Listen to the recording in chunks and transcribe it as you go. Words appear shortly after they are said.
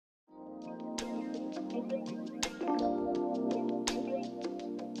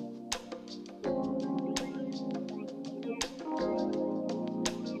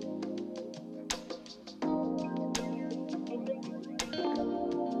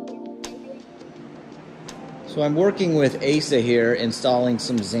So I'm working with Asa here, installing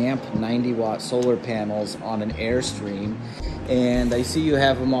some Zamp 90-watt solar panels on an Airstream, and I see you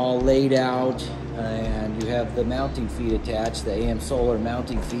have them all laid out, and you have the mounting feet attached, the AM solar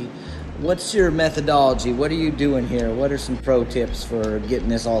mounting feet. What's your methodology? What are you doing here? What are some pro tips for getting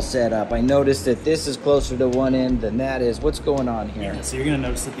this all set up? I noticed that this is closer to one end than that is. What's going on here? Yeah, so you're going to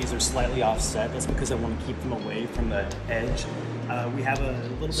notice that these are slightly offset. That's because I want to keep them away from the edge. We have a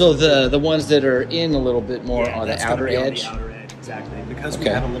little. So the ones that are in a little bit more on the outer edge. On the outer edge, exactly. Because we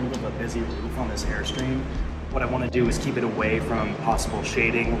have a little bit of a busy roof on this Airstream, what I want to do is keep it away from possible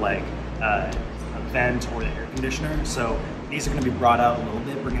shading, like a vent or the air conditioner. So these are going to be brought out a little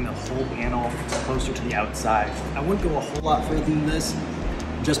bit, bringing the whole panel closer to the outside. I wouldn't go a whole lot further than this,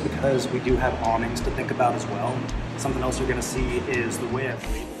 just because we do have awnings to think about as well. Something else you're going to see is the way I've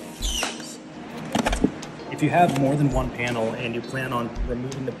labeled. If you have more than one panel and you plan on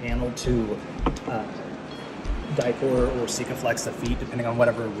removing the panel to Dicor or Sikaflex the feet, depending on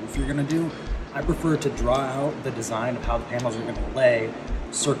whatever roof you're going to do, I prefer to draw out the design of how the panels are going to lay,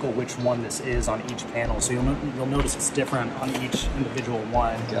 circle which one this is on each panel. So you'll notice it's different on each individual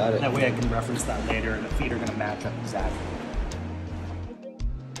one. Got it. That way I can reference that later and the feet are going to match up exactly.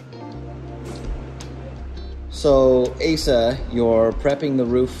 So Asa, you're prepping the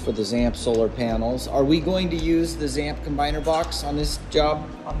roof for the Zamp solar panels. Are we going to use the Zamp Combiner Box on this job?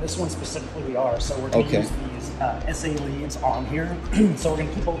 On this one specifically we are. So we're going to use these SA leads on here. So we're going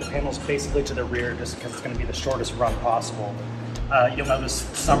to keep all the panels basically to the rear just because it's going to be the shortest run possible. You'll notice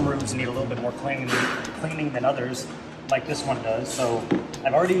some roofs need a little bit more cleaning than others, like this one does. So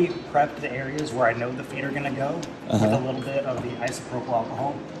I've already prepped the areas where I know the feet are going to go with a little bit of the isopropyl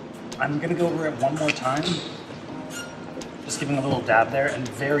alcohol. I'm going to go over it one more time. Just giving a little dab there and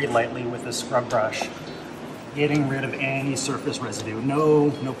very lightly with the scrub brush, getting rid of any surface residue.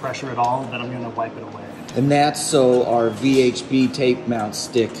 No pressure at all, then I'm going to wipe it away. And that's so our VHB tape mounts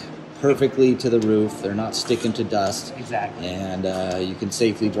stick perfectly to the roof. They're not sticking to dust. Exactly. And you can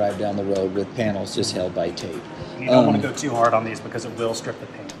safely drive down the road with panels just held by tape. And you don't want to go too hard on these because it will strip the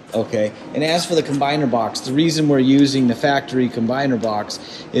paint. Okay, and as for the combiner box, the reason we're using the factory combiner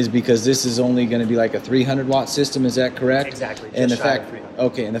box is because this is only going to be like a 300-watt system. Is that correct? Exactly. And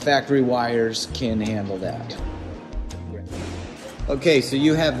the factory wires can handle that. Yeah. Okay, so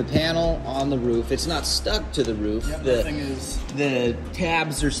you have the panel on the roof. It's not stuck to the roof. Yep, the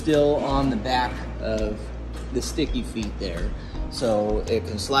tabs are still on the back of the sticky feet there, so it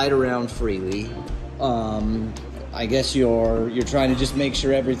can slide around freely. I guess you're trying to just make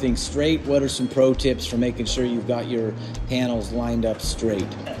sure everything's straight. What are some pro tips for making sure you've got your panels lined up straight?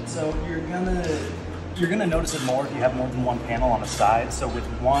 So you're gonna notice it more if you have more than one panel on the side. So with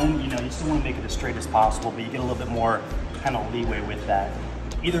one, you still want to make it as straight as possible, but you get a little bit more kind of leeway with that.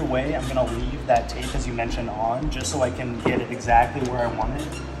 Either way, I'm gonna leave that tape as you mentioned on, just so I can get it exactly where I want it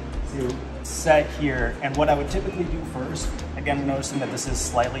to set here. And what I would typically do first, again, noticing that this is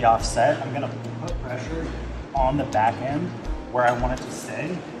slightly offset, I'm gonna put pressure on the back end where I want it to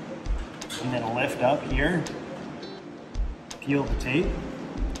stay, and then lift up here, peel the tape,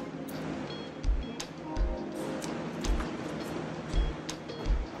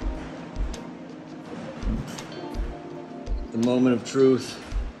 The moment of truth.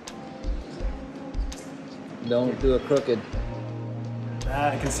 Don't do it crooked.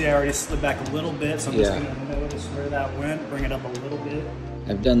 I can see I already slid back a little bit, so I'm just going to notice where that went, bring it up a little bit.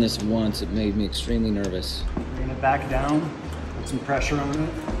 I've done this once. It made me extremely nervous. Bring it back down, put some pressure on it.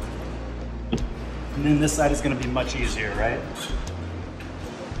 And then this side is going to be much easier, right?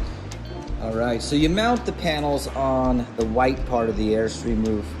 All right, so you mount the panels on the white part of the Airstream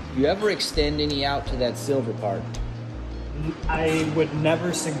roof. Do you ever extend any out to that silver part? I would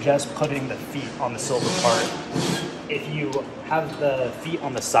never suggest putting the feet on the silver part. If you have the feet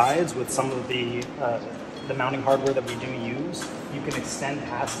on the sides with some of the mounting hardware that we do use, you can extend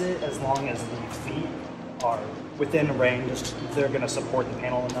past it as long as the feet are within range. They're going to support the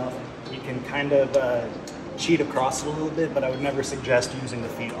panel enough. You can kind of cheat across it a little bit, but I would never suggest using the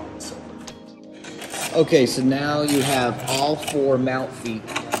feet on the silver. Okay, so now you have all 4 mount feet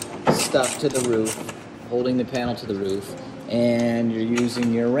stuck to the roof, holding the panel to the roof, and you're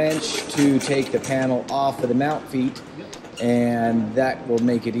using your wrench to take the panel off of the mount feet, and that will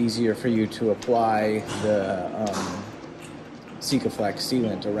make it easier for you to apply the Sikaflex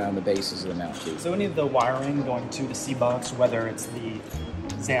sealant around the bases of the mount feet. So any of the wiring going to the C-box, whether it's the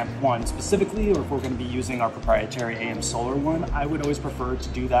Zamp one specifically, or if we're going to be using our proprietary AM Solar one, I would always prefer to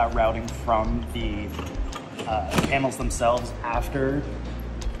do that routing from the panels themselves after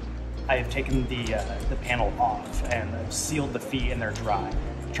I have taken the panel off and I've sealed the feet and they're dry.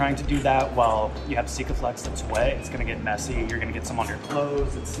 Trying to do that while you have Sikaflex that's wet, it's going to get messy. You're going to get some on your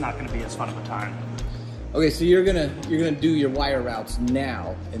clothes. It's not going to be as fun of a time. Okay, so you're gonna do your wire routes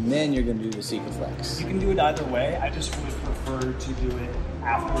now, and then you're gonna do the Sikaflex. You can do it either way. I just would prefer to do it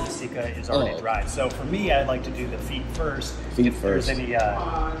after the Sika is already dried. So for me, I'd like to do the feet first. If there's any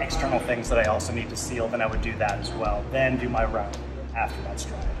external things that I also need to seal, then I would do that as well. Then do my route after that's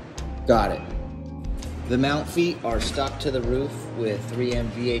dried. Got it. The mount feet are stuck to the roof with 3M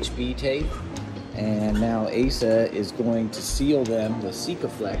VHB tape, and now Asa is going to seal them with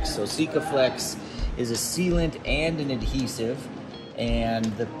Sikaflex. So Sikaflex is a sealant and an adhesive, and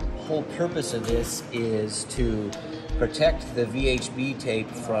the whole purpose of this is to protect the VHB tape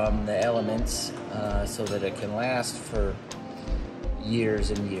from the elements so that it can last for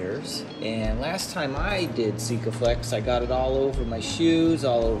years and years. And last time I did Sikaflex, I got it all over my shoes,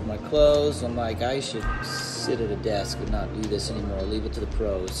 all over my clothes. I'm like, I should sit at a desk and not do this anymore, leave it to the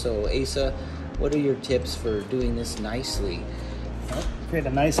pros. So Asa, what are your tips for doing this nicely? Create a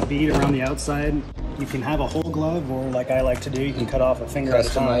nice bead around the outside. You can have a whole glove, or like I like to do, you can cut off a finger at a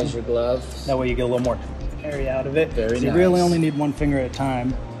time. Customize your glove. That way you get a little more area out of it. Very nice. You really only need one finger at a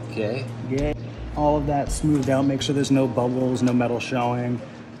time. Okay. Get all of that smoothed out. Make sure there's no bubbles, no metal showing.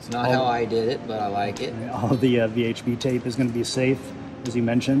 It's not how I did it, but I like it. All of the VHB tape is going to be safe, as you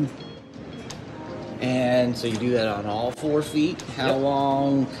mentioned. And so you do that on all 4 feet. How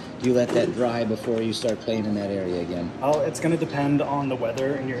long do you let that dry before you start playing in that area again? Oh, it's going to depend on the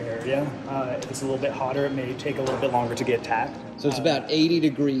weather in your area. If it's a little bit hotter, it may take a little bit longer to get tacked. So it's about 80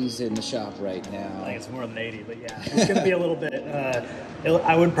 degrees in the shop right now. I think it's more than 80, but yeah, it's going to be a little bit.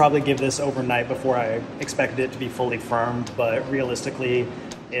 I would probably give this overnight before I expected it to be fully firm, but realistically,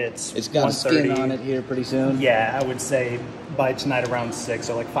 it's got a skin on it here pretty soon? Yeah, I would say by tonight around 6,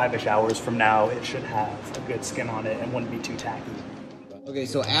 so like 5-ish hours from now, it should have a good skin on it and wouldn't be too tacky. Okay,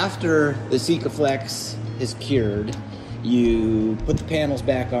 so after the Sikaflex is cured, you put the panels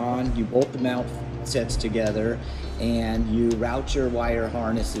back on, you bolt the mount sets together, and you route your wire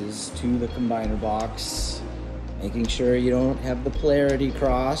harnesses to the combiner box, making sure you don't have the polarity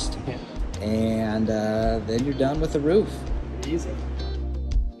crossed, and then you're done with the roof. Easy.